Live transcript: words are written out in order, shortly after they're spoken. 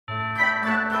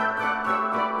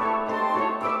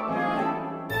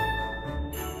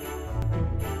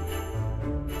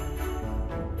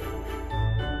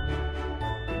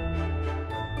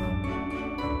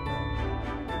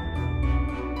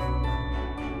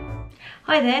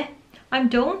Hi there, I'm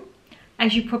Dawn.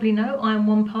 As you probably know, I am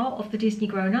one part of the Disney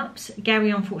GrownUps. Gary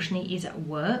unfortunately is at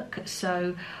work,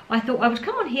 so I thought I would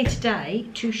come on here today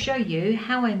to show you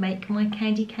how I make my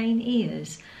candy cane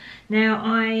ears. Now,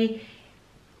 I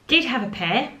did have a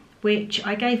pair which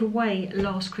I gave away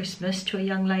last Christmas to a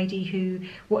young lady who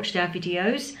watched our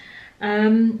videos,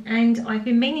 and I've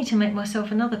been meaning to make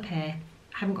myself another pair.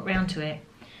 I haven't got round to it.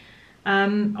 I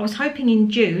was hoping in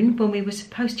June, when we were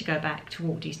supposed to go back to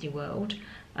Walt Disney World,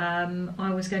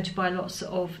 I was going to buy lots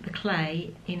of the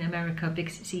clay in America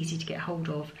because it's easy to get hold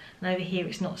of, and over here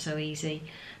it's not so easy,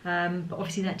 but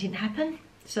obviously that didn't happen,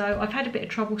 so I've had a bit of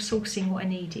trouble sourcing what I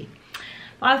needed.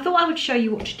 But I thought I would show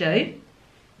you what to do.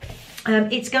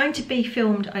 It's going to be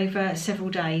filmed over several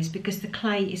days because the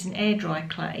clay is an air dry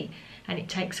clay and it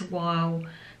takes a while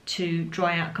to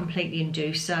dry out completely and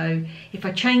do. So if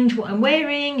I change what I'm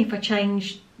wearing, if I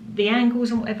change the angles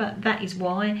and whatever, that is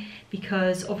why,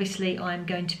 because obviously I'm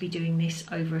going to be doing this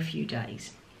over a few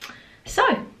days.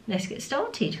 So let's get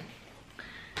started.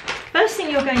 First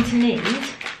thing you're going to need,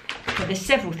 well, there's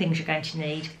several things you're going to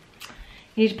need.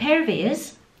 You need a pair of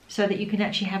ears so that you can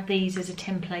actually have these as a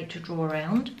template to draw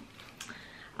around.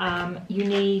 You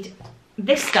need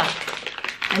this stuff,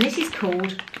 and this is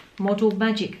called Model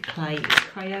Magic Clay. It's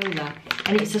Crayola,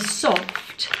 and it's a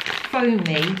soft,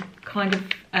 foamy kind of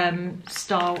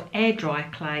style air dry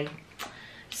clay.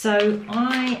 So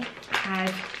I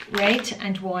have red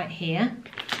and white here.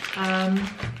 I've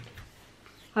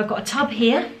got a tub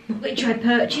here which I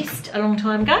purchased a long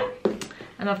time ago,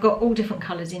 and I've got all different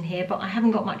colours in here, but I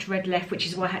haven't got much red left, which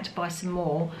is why I had to buy some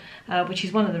more, which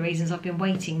is one of the reasons I've been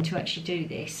waiting to actually do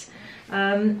this.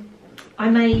 I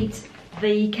made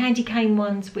the candy cane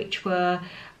ones which were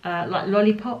like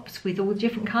lollipops with all the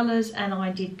different colours, and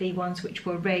I did the ones which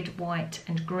were red, white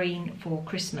and green for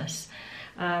Christmas.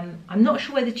 I'm not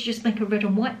sure whether to just make a red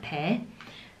and white pair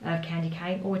of candy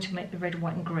cane or to make the red,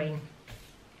 white and green.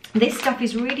 This stuff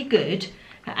is really good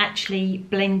at actually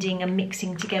blending and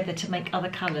mixing together to make other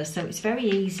colours, so it's very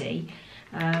easy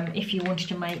if you wanted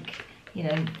to make, you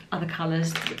know, other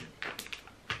colours.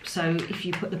 So if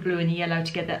you put the blue and the yellow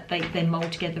together, they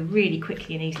mould together really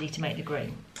quickly and easily to make the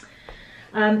green.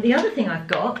 The other thing I've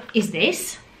got is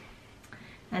this,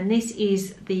 and this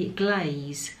is the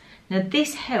glaze. Now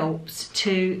this helps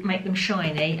to make them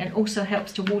shiny and also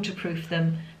helps to waterproof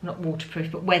them, not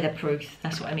waterproof but weatherproof,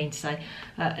 that's what I mean to say,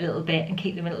 a little bit, and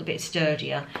keep them a little bit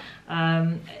sturdier.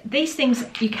 These things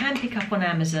you can pick up on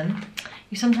Amazon.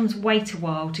 You sometimes wait a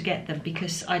while to get them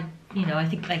because I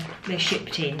think they're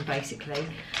shipped in basically.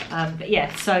 But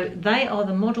yeah, so they are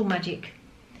the Model Magic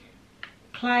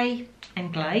Clay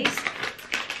and Glaze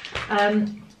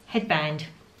headband.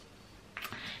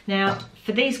 Now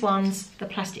for these ones, the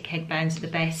plastic headbands are the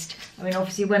best. I mean,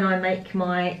 obviously when I make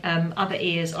my other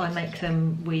ears, I make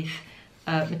them with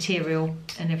material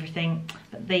and everything,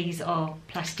 but these are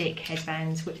plastic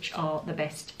headbands which are the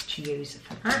best to use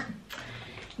for that.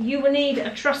 You will need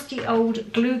a trusty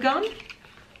old glue gun,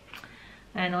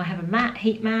 and I have a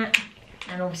heat mat,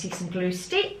 and obviously some glue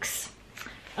sticks,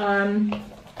 a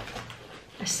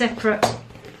separate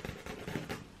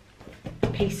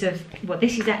piece of, well,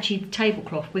 this is actually the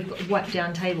tablecloth. We've got a wiped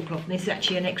down tablecloth, and this is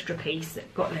actually an extra piece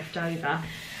that got left over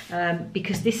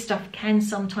because this stuff can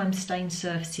sometimes stain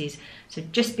surfaces, so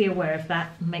just be aware of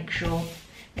that and make sure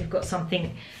you've got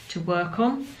something to work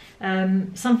on.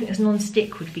 Something that's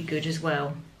non-stick would be good as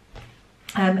well.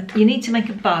 You need to make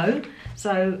a bow,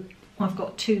 so I've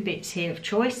got two bits here of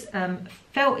choice.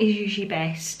 Felt is usually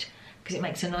best because it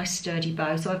makes a nice sturdy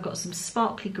bow, so I've got some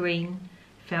sparkly green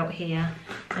felt here,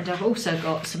 and I've also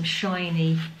got some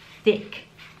shiny thick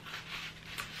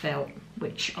felt,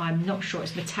 which I'm not sure,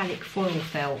 it's metallic foil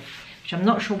felt, which I'm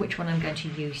not sure which one I'm going to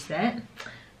use there.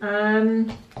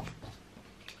 Pen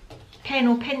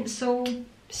or pencil,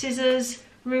 scissors,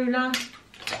 ruler,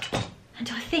 and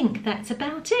I think that's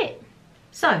about it.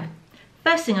 So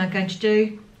first thing I'm going to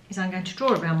do is I'm going to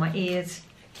draw around my ears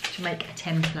to make a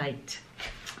template.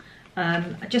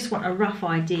 I just want a rough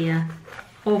idea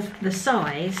of the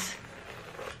size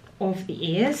of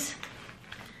the ears,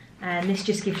 and this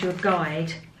just gives you a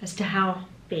guide as to how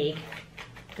big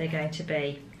they're going to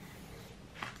be.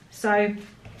 So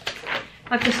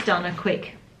I've just done a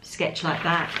quick sketch like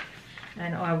that,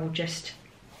 and I will just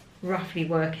roughly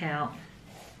work out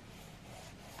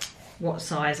what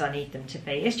size I need them to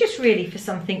be. It's just really for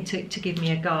something to give me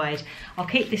a guide. I'll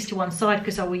keep this to one side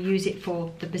because I will use it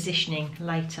for the positioning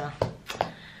later.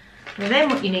 And then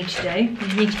what you need to do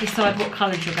is you need to decide what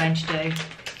colours you're going to do.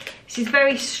 This is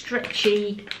very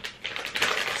stretchy,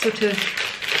 sort of,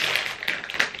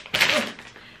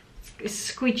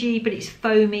 it's squidgy, but it's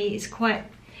foamy. It's quite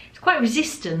It's quite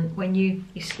resistant when you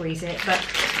squeeze it, but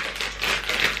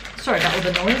sorry about all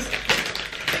the noise.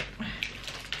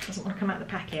 Doesn't want to come out of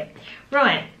the packet.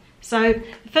 Right, so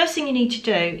the first thing you need to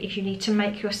do is you need to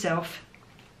make yourself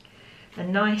a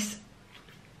nice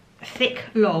thick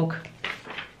log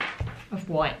of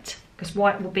white, because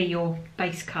white will be your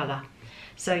base colour.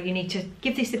 So you need to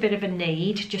give this a bit of a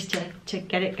knead just to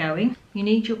get it going. You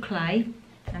need your clay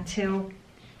until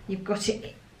you've got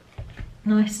it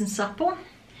nice and supple,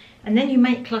 and then you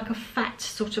make like a fat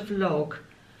sort of log.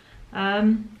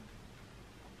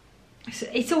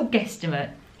 It's all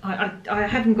guesstimate. I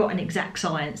haven't got an exact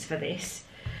science for this.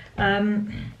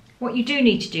 What you do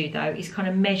need to do though is kind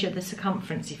of measure the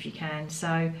circumference if you can.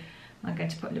 So I'm going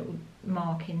to put a little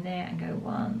mark in there and go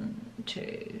 1,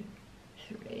 2,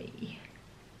 3,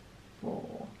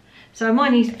 4. So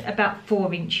mine is about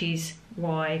 4 inches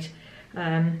wide,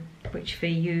 which for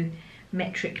you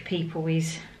metric people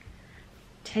is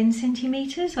 10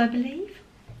 centimetres, I believe.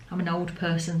 I'm an old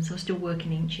person, so I still work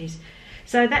in inches.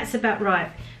 So that's about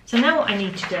right. So now what I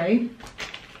need to do,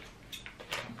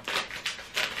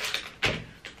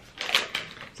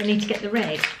 I need to get the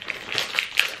red.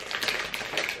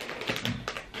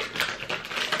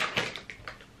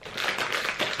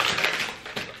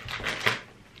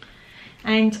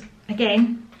 And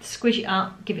again, squish it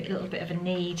up, give it a little bit of a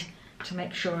knead to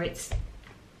make sure it's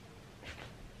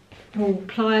all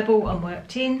pliable and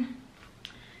worked in.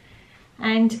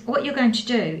 And what you're going to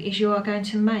do is you are going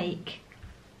to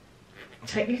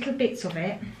take little bits of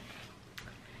it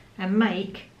and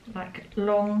make like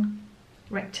long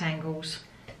rectangles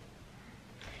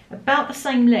about the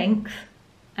same length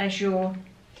as your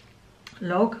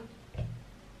log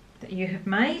that you have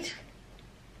made.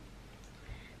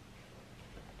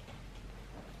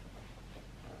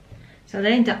 So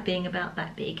they end up being about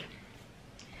that big.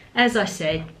 As I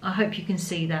said, I hope you can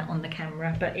see that on the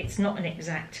camera, but it's not an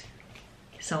exact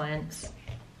science.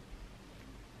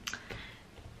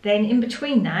 Then in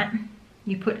between that,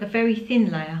 you put a very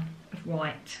thin layer of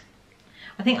white.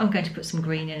 I think I'm going to put some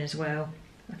green in as well.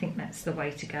 I think that's the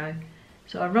way to go.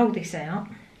 So I roll this out,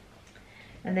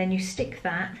 and then you stick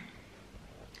that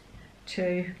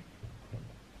to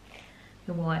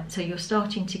the white. So you're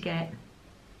starting to get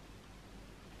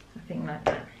a thing like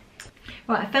that.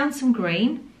 Right, I found some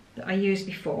green that I used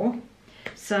before.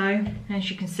 So as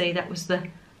you can see, that was the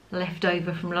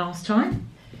leftover from last time.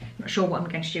 Not sure what I'm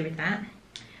going to do with that.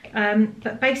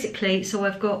 But basically, so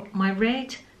I've got my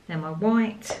red, then my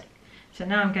white. So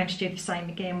now I'm going to do the same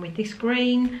again with this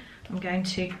green. I'm going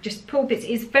to just pull bits.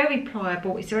 It's very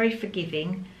pliable, it's very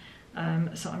forgiving.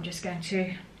 So I'm just going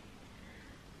to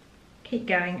keep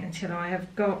going until I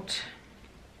have got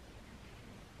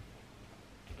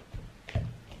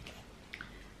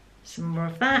some more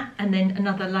of that, and then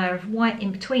another layer of white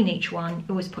in between each one. You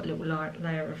always put a little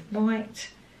layer of white.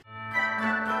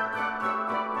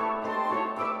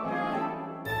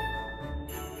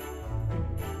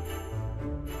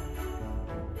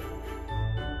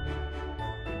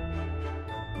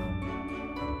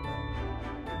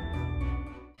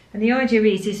 And the idea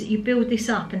is that you build this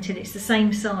up until it's the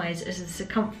same size as the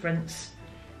circumference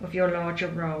of your larger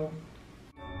roll.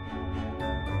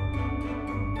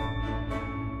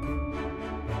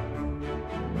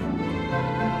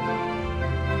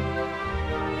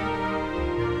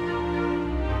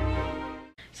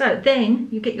 So then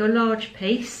you get your large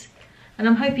piece, and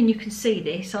I'm hoping you can see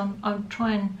this. I'll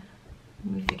try and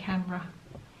move the camera.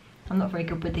 I'm not very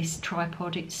good with this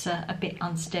tripod, it's a bit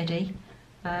unsteady.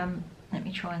 Let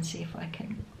me try and see if I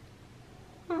can.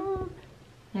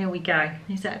 There we go.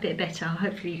 Is that a bit better?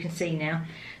 Hopefully you can see now.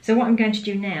 So what I'm going to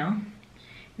do now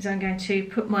is I'm going to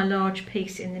put my large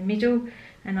piece in the middle,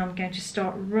 and I'm going to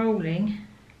start rolling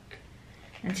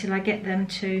until I get them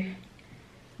to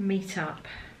meet up.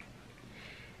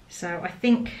 So I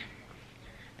think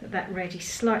that red is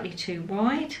slightly too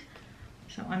wide,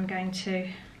 so I'm going to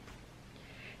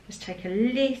just take a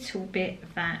little bit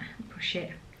of that and push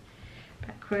it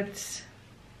backwards,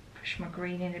 push my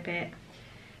green in a bit,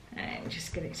 and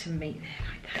just get it to meet there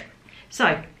like that.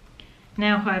 So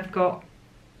now I've got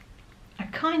a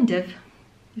kind of,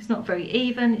 it's not very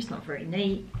even, it's not very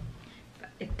neat, but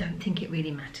I don't think it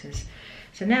really matters.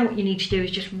 So now what you need to do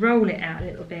is just roll it out a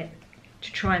little bit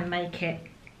to try and make it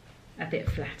a bit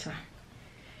flatter.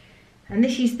 And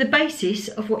this is the basis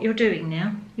of what you're doing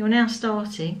now. You're now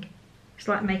starting, it's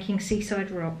like making seaside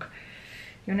rock.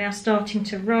 You're now starting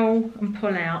to roll and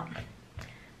pull out.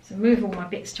 So move all my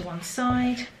bits to one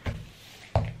side.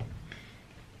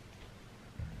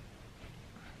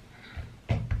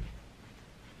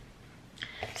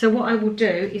 So what I will do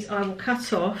is I will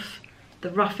cut off the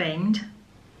rough end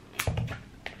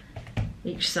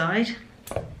each side,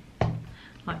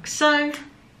 like so.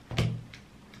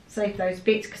 Save those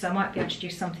bits because I might be able to do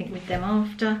something with them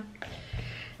after.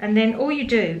 And then all you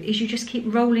do is you just keep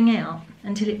rolling out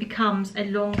until it becomes a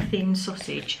long, thin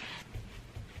sausage.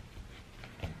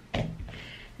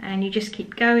 And you just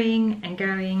keep going and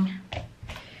going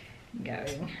and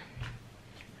going.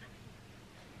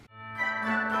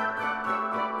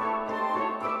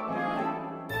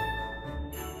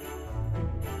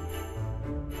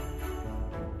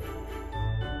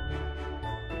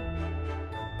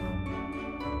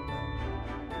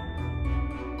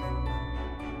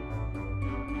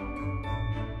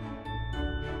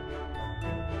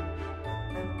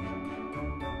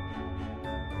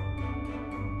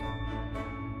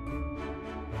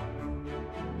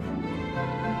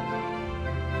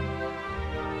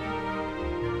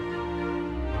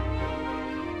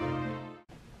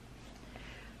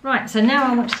 Right, so now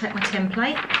I want to take my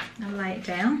template and lay it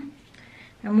down,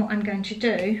 and what I'm going to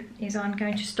do is I'm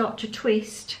going to start to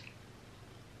twist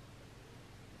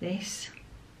this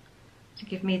to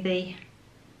give me the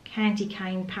candy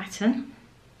cane pattern,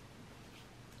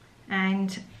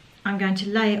 and I'm going to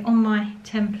lay it on my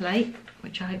template,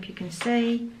 which I hope you can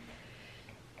see.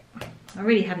 I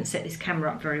really haven't set this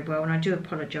camera up very well and I do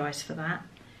apologise for that,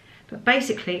 but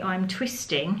basically I'm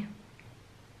twisting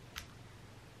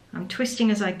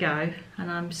as I go, and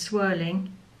I'm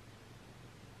swirling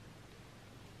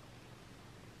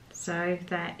so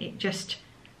that it just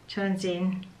turns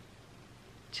in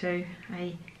to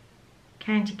a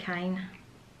candy cane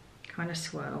kind of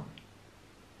swirl.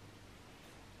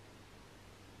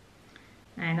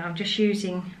 And I'm just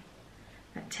using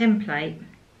that template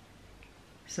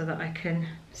so that I can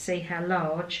see how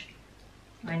large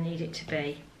I need it to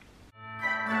be.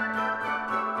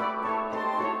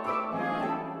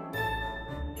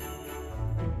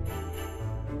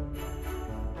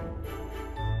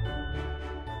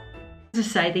 As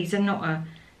I say, these are not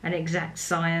an exact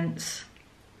science,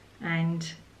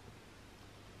 and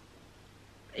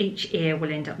each ear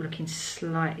will end up looking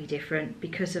slightly different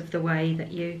because of the way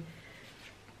that you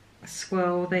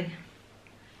swirl the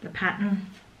pattern.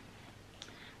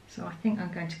 So I think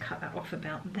I'm going to cut that off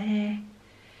about there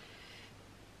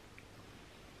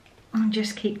and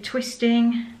just keep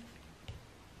twisting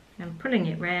and pulling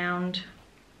it round,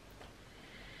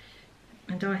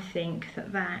 and I think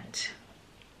that that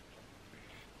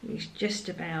is just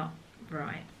about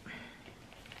right.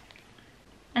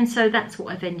 And so that's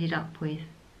what I've ended up with.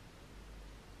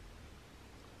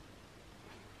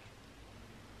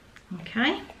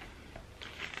 Okay,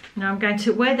 now I'm going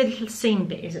to, where the little seam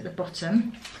bit is at the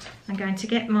bottom, I'm going to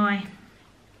get my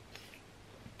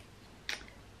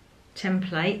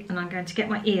template and I'm going to get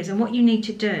my ears, and what you need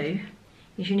to do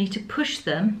is you need to push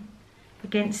them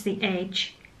against the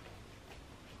edge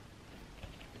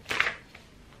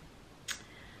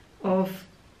of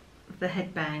the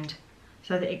headband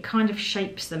so that it kind of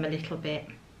shapes them a little bit.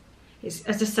 It's,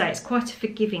 as I say, it's quite a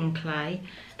forgiving clay.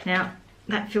 Now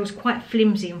that feels quite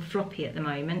flimsy and floppy at the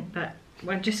moment, but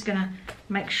we're just going to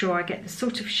make sure I get the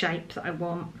sort of shape that I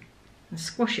want and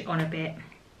squash it on a bit,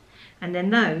 and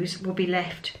then those will be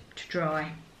left to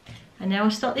dry. And now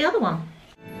I'll start the other one.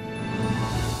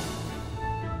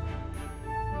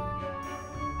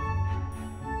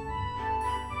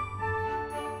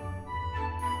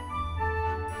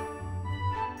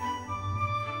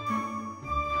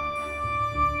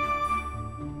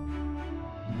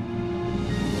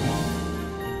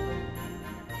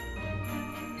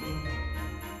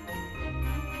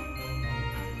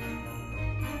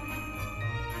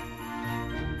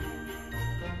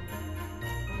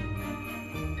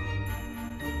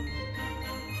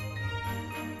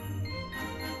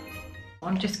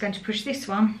 I'm just going to push this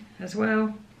one as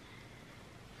well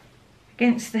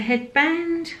against the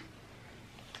headband.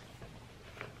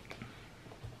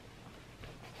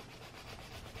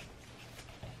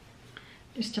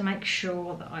 Just to make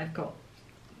sure that I've got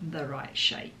the right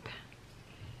shape.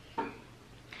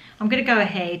 I'm going to go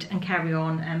ahead and carry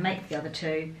on and make the other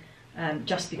two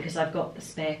just because I've got the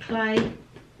spare clay.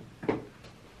 Now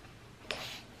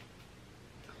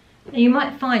you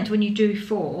might find when you do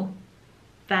four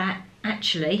that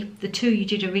actually the two you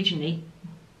did originally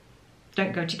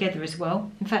don't go together as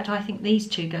well. In fact, I think these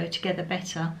two go together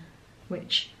better,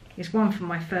 which is one from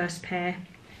my first pair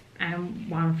and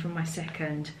one from my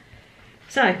second.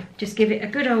 So just give it a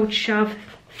good old shove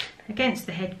against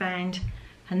the headband,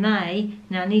 and they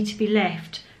now need to be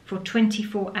left for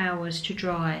 24 hours to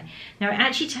dry. Now it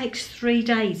actually takes 3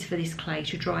 days for this clay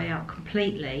to dry out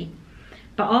completely,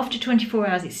 but after 24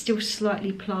 hours it's still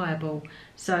slightly pliable,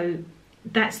 so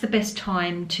that's the best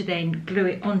time to then glue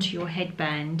it onto your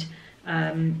headband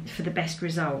for the best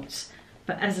results.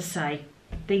 But as I say,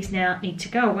 these now need to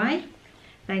go away.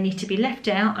 They need to be left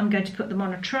out. I'm going to put them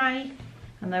on a tray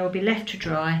and they will be left to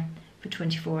dry for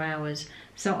 24 hours.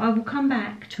 So I will come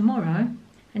back tomorrow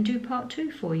and do part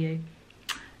 2 for you.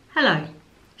 Hello,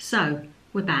 so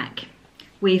we're back.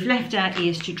 We've left our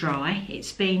ears to dry.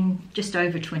 It's been just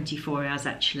over 24 hours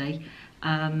actually.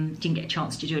 Didn't get a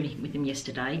chance to do anything with them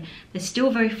yesterday. They're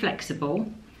still very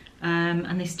flexible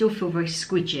and they still feel very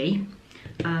squidgy,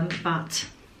 but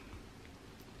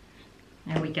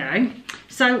there we go.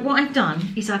 So what I've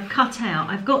done is I've cut out,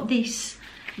 I've got this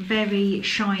very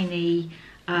shiny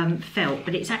felt,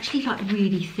 but it's actually like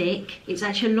really thick. It's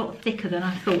actually a lot thicker than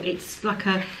I thought. It's like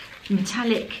a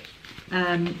metallic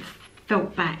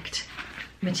felt backed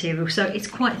material, so it's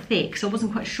quite thick, so I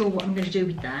wasn't quite sure what I'm going to do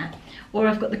with that. Or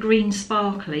I've got the green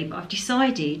sparkly, but I've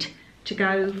decided to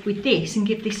go with this and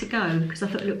give this a go because I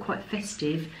thought it looked quite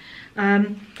festive.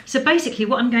 So basically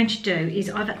what I'm going to do is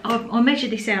I'll measure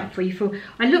this out for you.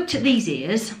 I looked at these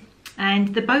ears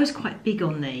and the bow's quite big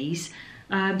on these,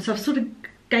 so I've sort of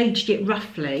gauged it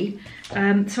roughly.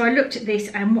 So I looked at this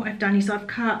and what I've done is I've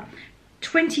cut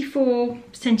 24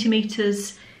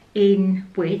 centimetres in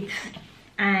width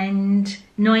and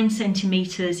 9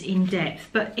 centimetres in depth,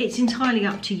 but it's entirely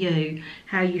up to you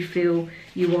how you feel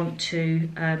you want to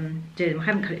do them. I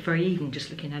haven't cut it very even just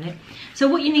looking at it. So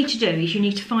what you need to do is you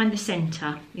need to find the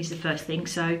centre is the first thing.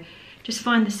 So just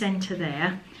find the centre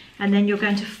there, and then you're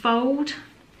going to fold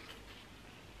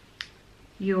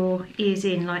your ears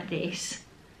in like this,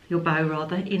 your bow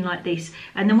rather, in like this,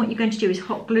 and then what you're going to do is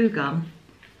hot glue gun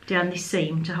down this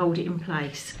seam to hold it in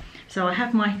place. So I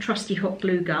have my trusty hot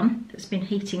glue gun that's been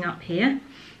heating up here.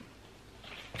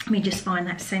 Let me just find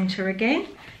that centre again,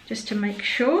 just to make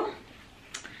sure.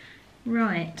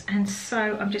 Right, and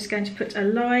so I'm just going to put a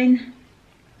line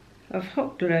of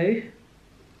hot glue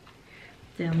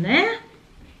down there.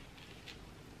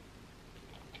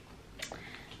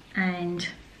 And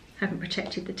haven't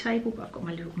protected the table, but I've got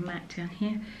my little mat down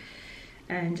here.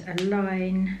 And a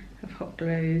line of hot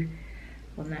glue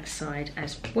on that side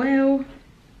as well.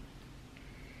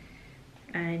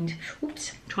 And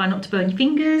oops, try not to burn your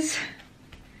fingers,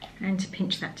 and to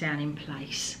pinch that down in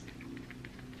place.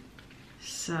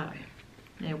 So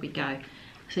there we go.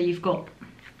 So you've got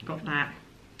that.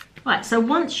 Right, so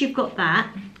once you've got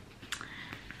that,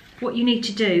 what you need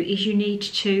to do is you need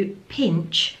to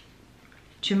pinch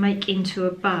to make into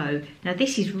a bow. Now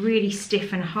this is really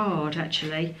stiff and hard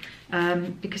actually,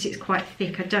 because it's quite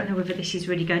thick. I don't know whether this is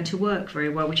really going to work very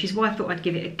well, which is why I thought I'd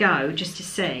give it a go just to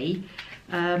see.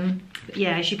 But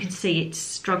yeah, as you can see, it's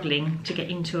struggling to get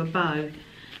into a bow.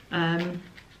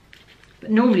 But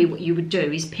normally what you would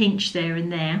do is pinch there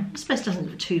and there. I suppose it doesn't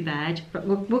look too bad, but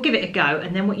we'll give it a go.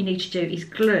 And then what you need to do is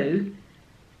glue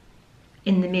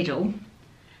in the middle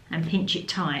and pinch it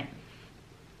tight.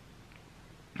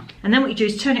 And then what you do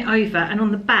is turn it over, and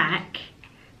on the back,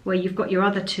 where you've got your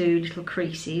other 2 little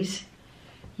creases,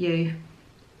 you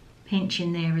pinch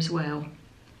in there as well.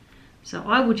 So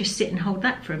I will just sit and hold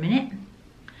that for a minute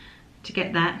to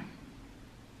get that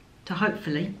to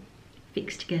hopefully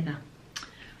fix together.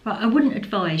 Right, I wouldn't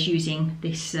advise using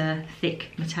this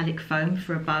thick metallic foam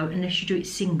for a bow unless you do it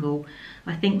single.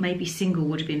 I think maybe single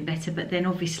would have been better, but then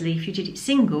obviously if you did it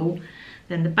single,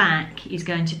 then the back is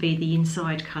going to be the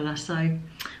inside colour. So I'm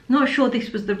not sure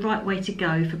this was the right way to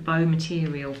go for bow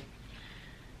material.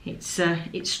 It's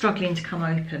struggling to come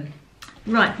open.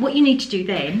 Right, what you need to do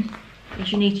then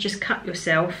is you need to just cut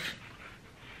yourself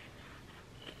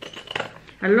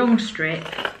a long strip.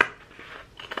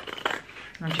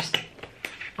 I'm just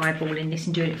eyeballing this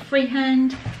and doing it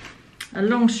freehand. A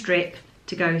long strip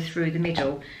to go through the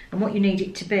middle, and what you need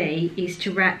it to be is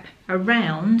to wrap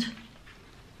around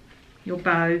your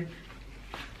bow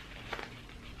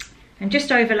and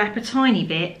just overlap a tiny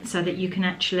bit so that you can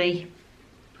actually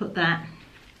put that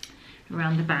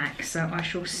around the back. So I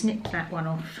shall snip that one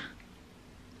off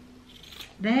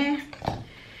there,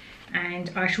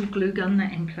 and I shall glue gun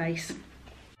that in place.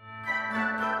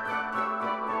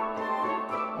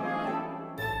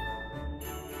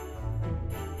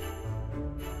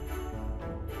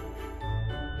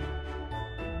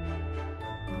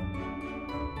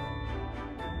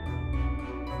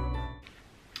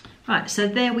 Right, so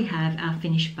there we have our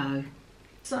finished bow.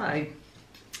 So,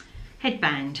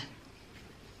 headband.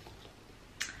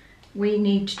 We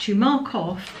need to mark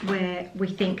off where we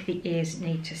think the ears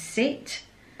need to sit.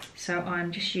 So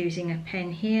I'm just using a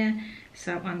pen here.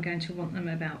 So I'm going to want them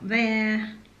about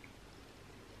there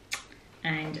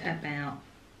and about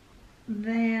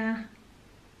there,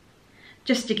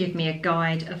 just to give me a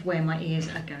guide of where my ears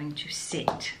are going to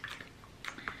sit.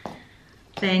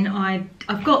 then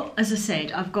I've got, as I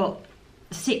said, I've got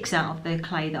 6 out of the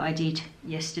clay that I did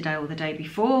yesterday or the day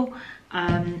before.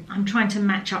 I'm trying to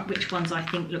match up which ones I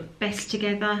think look best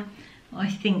together. I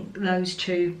think those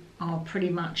 2 are pretty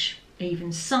much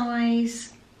even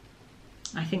size.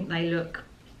 I think they look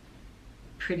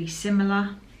pretty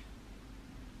similar.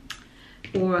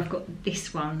 Or I've got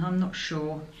this one, I'm not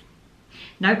sure.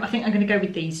 No, I think I'm going to go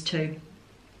with these 2.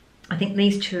 I think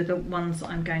these 2 are the ones that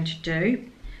I'm going to do.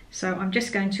 So I'm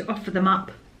just going to offer them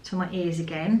up to my ears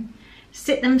again.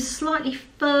 Sit them slightly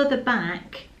further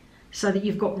back so that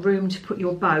you've got room to put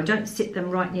your bow. Don't sit them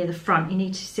right near the front. You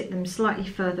need to sit them slightly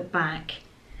further back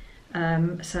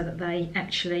so that they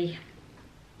actually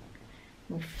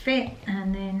will fit.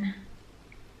 And then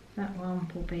that one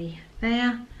will be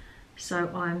there. So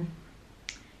I'm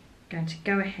going to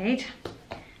go ahead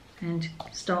and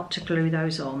start to glue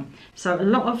those on. So a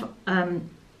lot of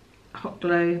hot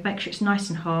glue, make sure it's nice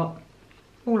and hot,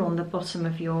 all on the bottom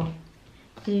of your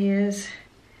ears.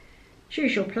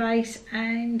 Choose your place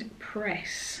and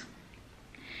press.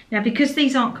 Now, because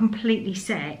these aren't completely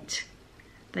set,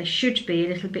 they should be a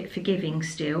little bit forgiving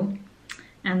still,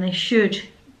 and you should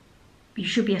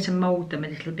be able to mould them a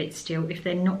little bit still if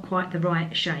they're not quite the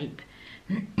right shape.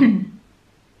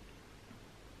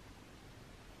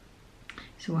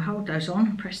 So we'll hold those on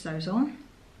and press those on.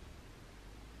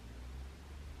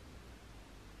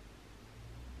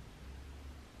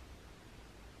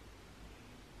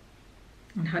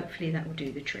 And hopefully that will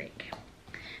do the trick.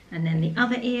 And then the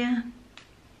other ear.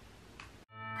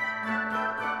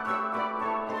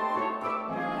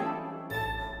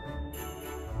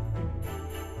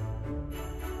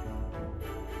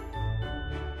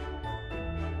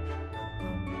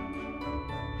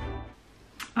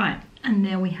 Right, and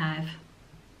there we have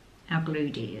our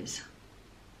glued ears.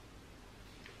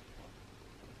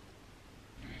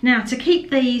 Now, to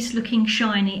keep these looking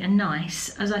shiny and nice,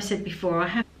 as I said before,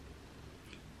 you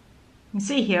can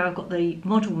see here I've got the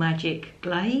Model Magic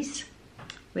glaze,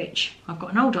 which I've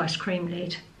got an old ice cream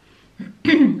lid,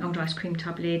 old ice cream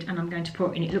tub lid, and I'm going to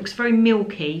pour it in. It looks very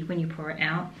milky when you pour it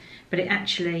out, but it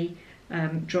actually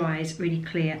dries really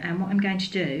clear. And what I'm going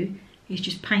to do is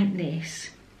just paint this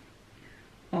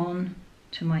on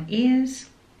to my ears.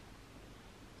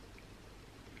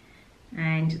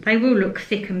 And they will look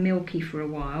thick and milky for a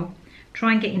while.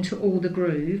 Try and get into all the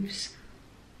grooves.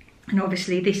 And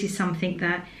obviously this is something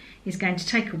that is going to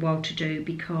take a while to do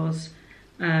because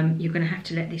you're going to have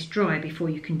to let this dry before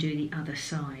you can do the other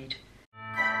side.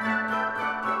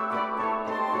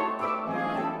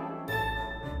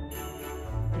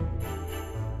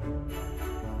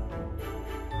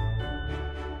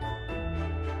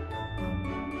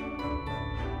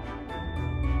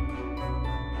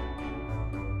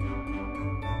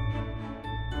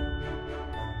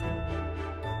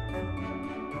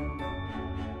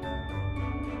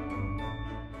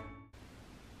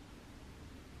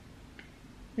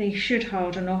 They should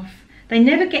harden off. They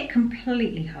never get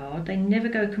completely hard. They never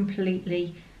go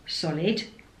completely solid.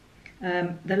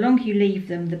 The longer you leave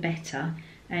them, the better.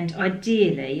 And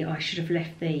ideally, I should have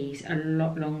left these a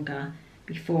lot longer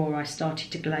before I started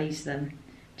to glaze them,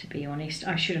 to be honest.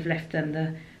 I should have left them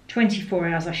the 24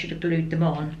 hours I should have glued them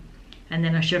on. And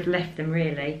then I should have left them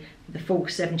really for the full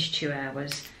 72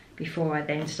 hours before I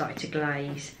then started to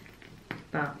glaze.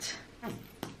 But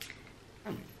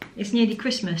it's nearly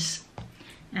Christmas,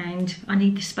 and I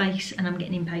need the space and I'm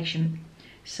getting impatient,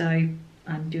 so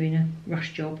I'm doing a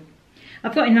rush job.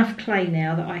 I've got enough clay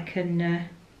now that I can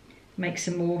make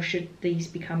some more should these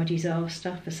become a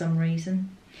disaster for some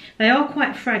reason. They are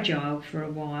quite fragile for a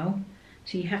while,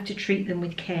 so you have to treat them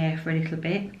with care for a little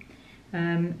bit,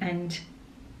 and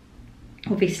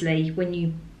obviously when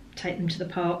you take them to the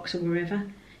parks or wherever,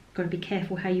 you've got to be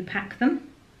careful how you pack them.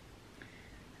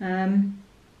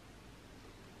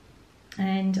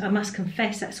 And I must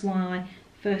confess that's why I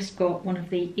first got one of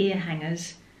the ear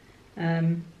hangers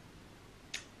to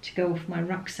go off my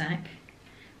rucksack,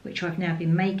 which I've now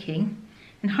been making.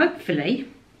 And hopefully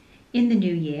in the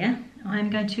new year I'm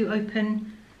going to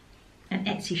open an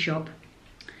Etsy shop,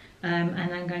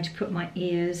 and I'm going to put my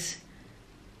ears,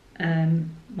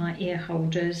 my ear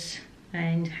holders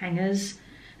and hangers,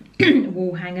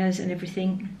 wall hangers and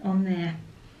everything on there.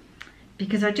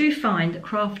 Because I do find that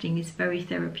crafting is very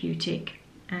therapeutic,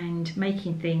 and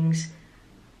making things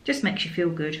just makes you feel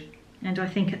good. And I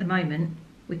think at the moment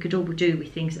we could all do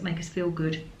with things that make us feel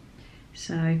good.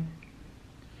 So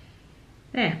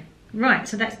there, right,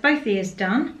 so that's both ears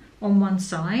done on one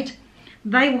side.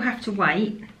 They will have to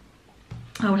wait.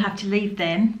 I will have to leave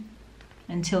them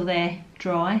until they're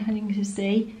dry. And you can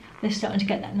see they're starting to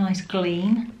get that nice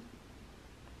gleam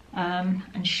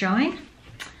and shine.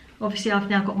 Obviously I've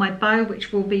now got my bow,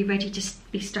 which will be ready to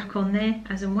be stuck on there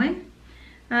as and when.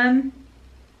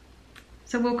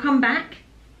 So we'll come back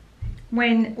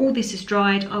when all this is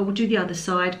dried. I will do the other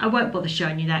side. I won't bother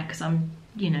showing you that because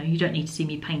you don't need to see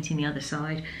me painting the other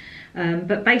side.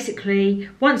 But basically,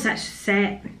 once that's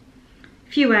set,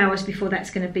 a few hours before that's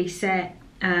going to be set,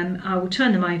 I will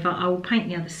turn them over, I will paint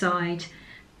the other side,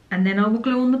 and then I will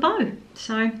glue on the bow.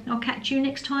 So I'll catch you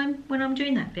next time when I'm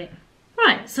doing that bit.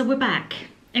 Right, so we're back.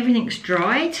 Everything's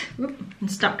dried and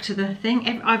stuck to the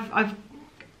thing. I've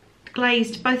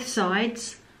glazed both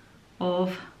sides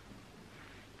of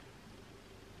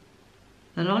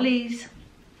the lollies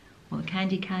or the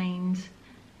candy canes.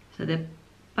 So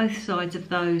both sides of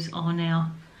those are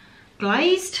now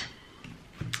glazed.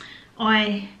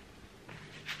 I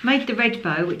made the red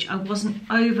bow, which I wasn't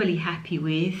overly happy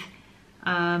with.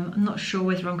 I'm not sure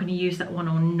whether I'm going to use that one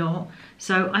or not.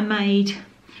 So I made,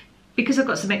 because I've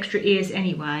got some extra ears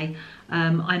anyway,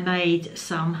 I made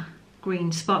some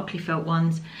green sparkly felt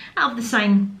ones out of the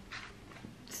same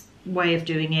way of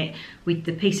doing it with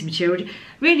the piece of material.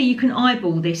 Really, you can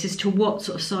eyeball this as to what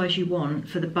sort of size you want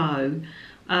for the bow.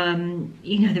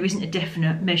 There isn't a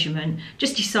definite measurement.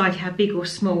 Just decide how big or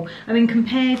small. I mean,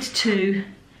 compared to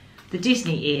the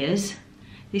Disney ears,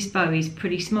 this bow is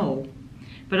pretty small.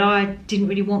 But I didn't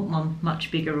really want one much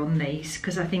bigger on these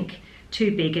because I think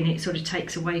too big and it sort of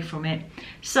takes away from it.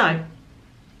 So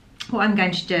what I'm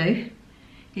going to do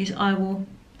is I will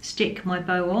stick my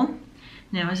bow on.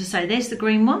 Now, as I say, there's the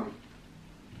green one,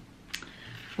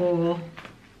 or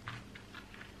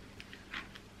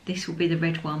this will be the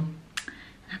red one.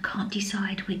 I can't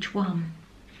decide which one.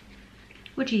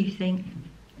 What do you think?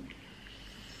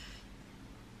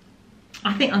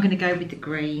 I think I'm going to go with the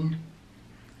green.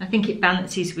 I think it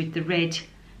balances with the red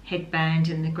headband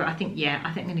and the I think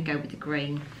I'm going to go with the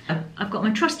green. I've got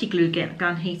my trusty glue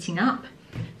gun heating up.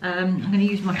 I'm going to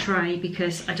use my tray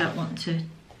because I don't want to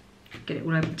get it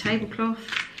all over the tablecloth.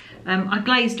 I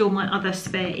glazed all my other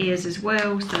spare ears as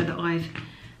well, so that I've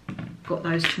got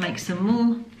those to make some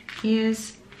more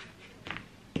ears.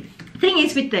 The thing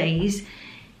is with these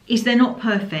is they're not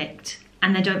perfect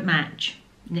and they don't match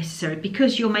necessarily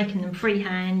because you're making them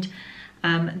freehand.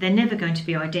 They're never going to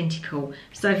be identical.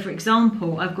 So for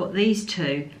example, I've got these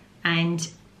two, and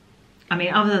I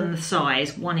mean, other than the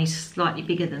size, one is slightly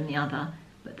bigger than the other,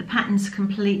 but the pattern's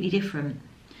completely different.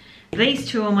 These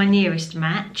two are my nearest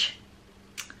match,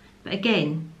 but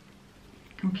again,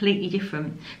 completely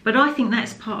different. But I think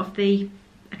that's part of the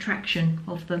attraction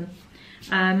of them.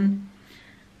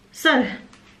 So,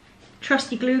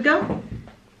 trusty glue gun,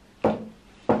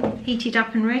 heated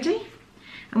up and ready.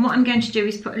 And what I'm going to do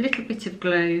is put a little bit of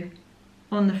glue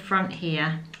on the front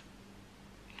here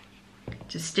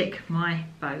to stick my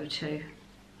bow to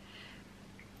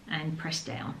and press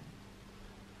down.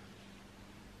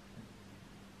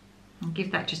 I'll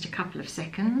give that just a couple of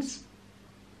seconds.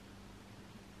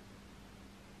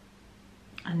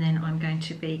 And then I'm going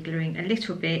to be gluing a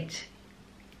little bit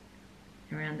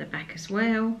around the back as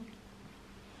well,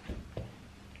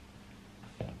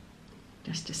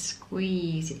 just to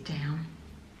squeeze it down.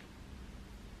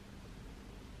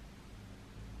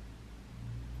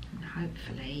 And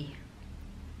hopefully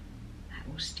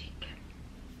that will stick.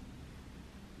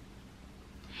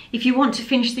 If you want to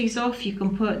finish these off, you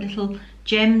can put little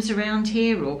gems around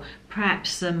here, or perhaps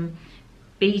some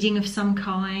beading of some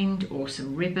kind, or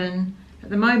some ribbon. At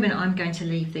the moment I'm going to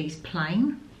leave these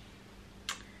plain,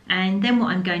 and then what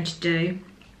I'm going to do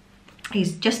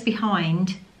is just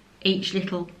behind each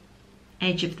little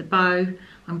edge of the bow,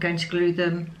 I'm going to glue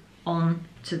them on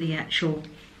to the actual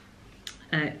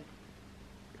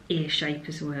ear shape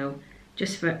as well,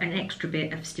 just for an extra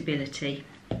bit of stability.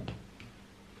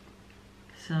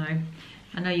 So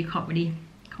I know you can't really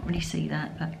see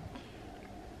that, but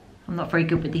I'm not very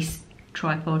good with this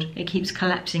tripod. It keeps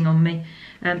collapsing on me.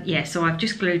 Yeah, so I've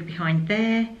just glued behind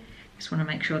there. Just want to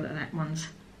make sure that that one's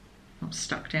not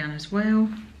stuck down as well.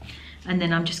 And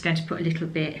then I'm just going to put a little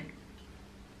bit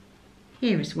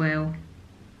here as well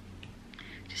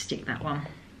to stick that one.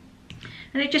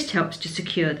 And it just helps to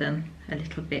secure them a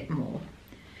little bit more.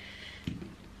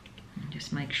 And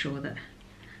just make sure that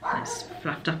that's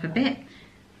fluffed up a bit.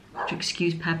 To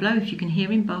excuse Pablo if you can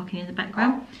hear him barking in the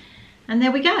background. And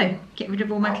there we go. Get rid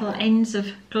of all my little ends of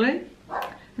glue.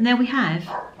 And there we have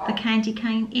the candy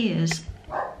cane ears.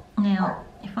 Now,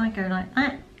 if I go like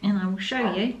that, and I will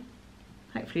show you,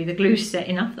 hopefully the glue's set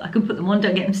enough that I can put them on,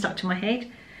 don't get them stuck to my head.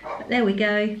 But there we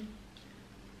go.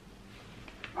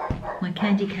 My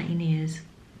candy cane ears.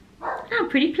 I'm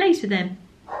pretty pleased with them.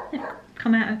 They've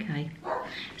come out okay.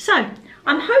 So,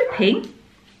 I'm hoping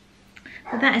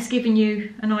But that has given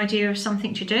you an idea of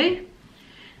something to do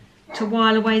to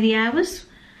while away the hours.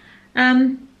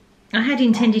 I had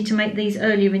intended to make these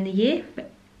earlier in the year,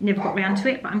 but never got round to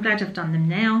it, but I'm glad I've done them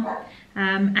now.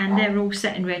 And they're all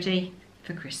set and ready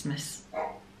for Christmas.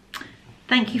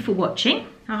 Thank you for watching.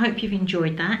 I hope you've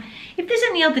enjoyed that. If there's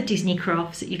any other Disney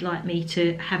crafts that you'd like me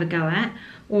to have a go at,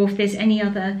 or if there's any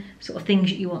other sort of things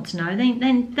that you want to know,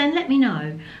 then let me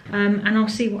know, and I'll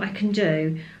see what I can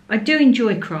do. I do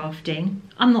enjoy crafting.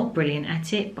 I'm not brilliant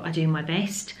at it, but I do my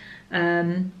best.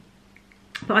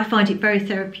 But I find it very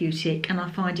therapeutic, and I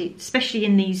find it, especially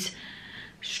in these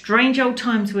strange old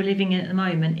times we're living in at the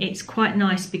moment, it's quite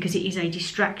nice because it is a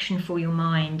distraction for your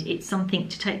mind. It's something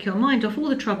to take your mind off all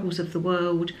the troubles of the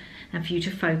world and for you to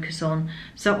focus on.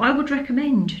 So I would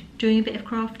recommend doing a bit of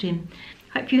crafting.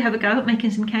 Hope you have a go at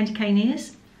making some candy cane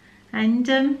ears, and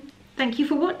thank you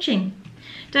for watching.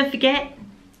 Don't forget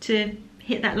to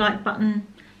hit that like button,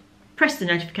 press the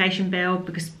notification bell,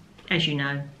 because as you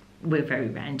know, we're very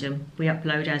random. We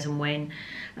upload as and when.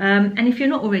 And if you're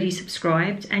not already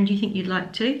subscribed and you think you'd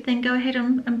like to, then go ahead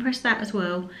and press that as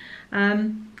well.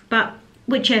 But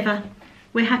whichever,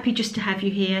 we're happy just to have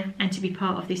you here and to be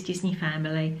part of this Disney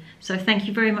family. So thank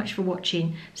you very much for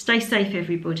watching. Stay safe,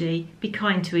 everybody. Be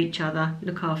kind to each other,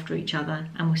 look after each other,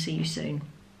 and we'll see you soon.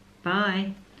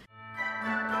 Bye.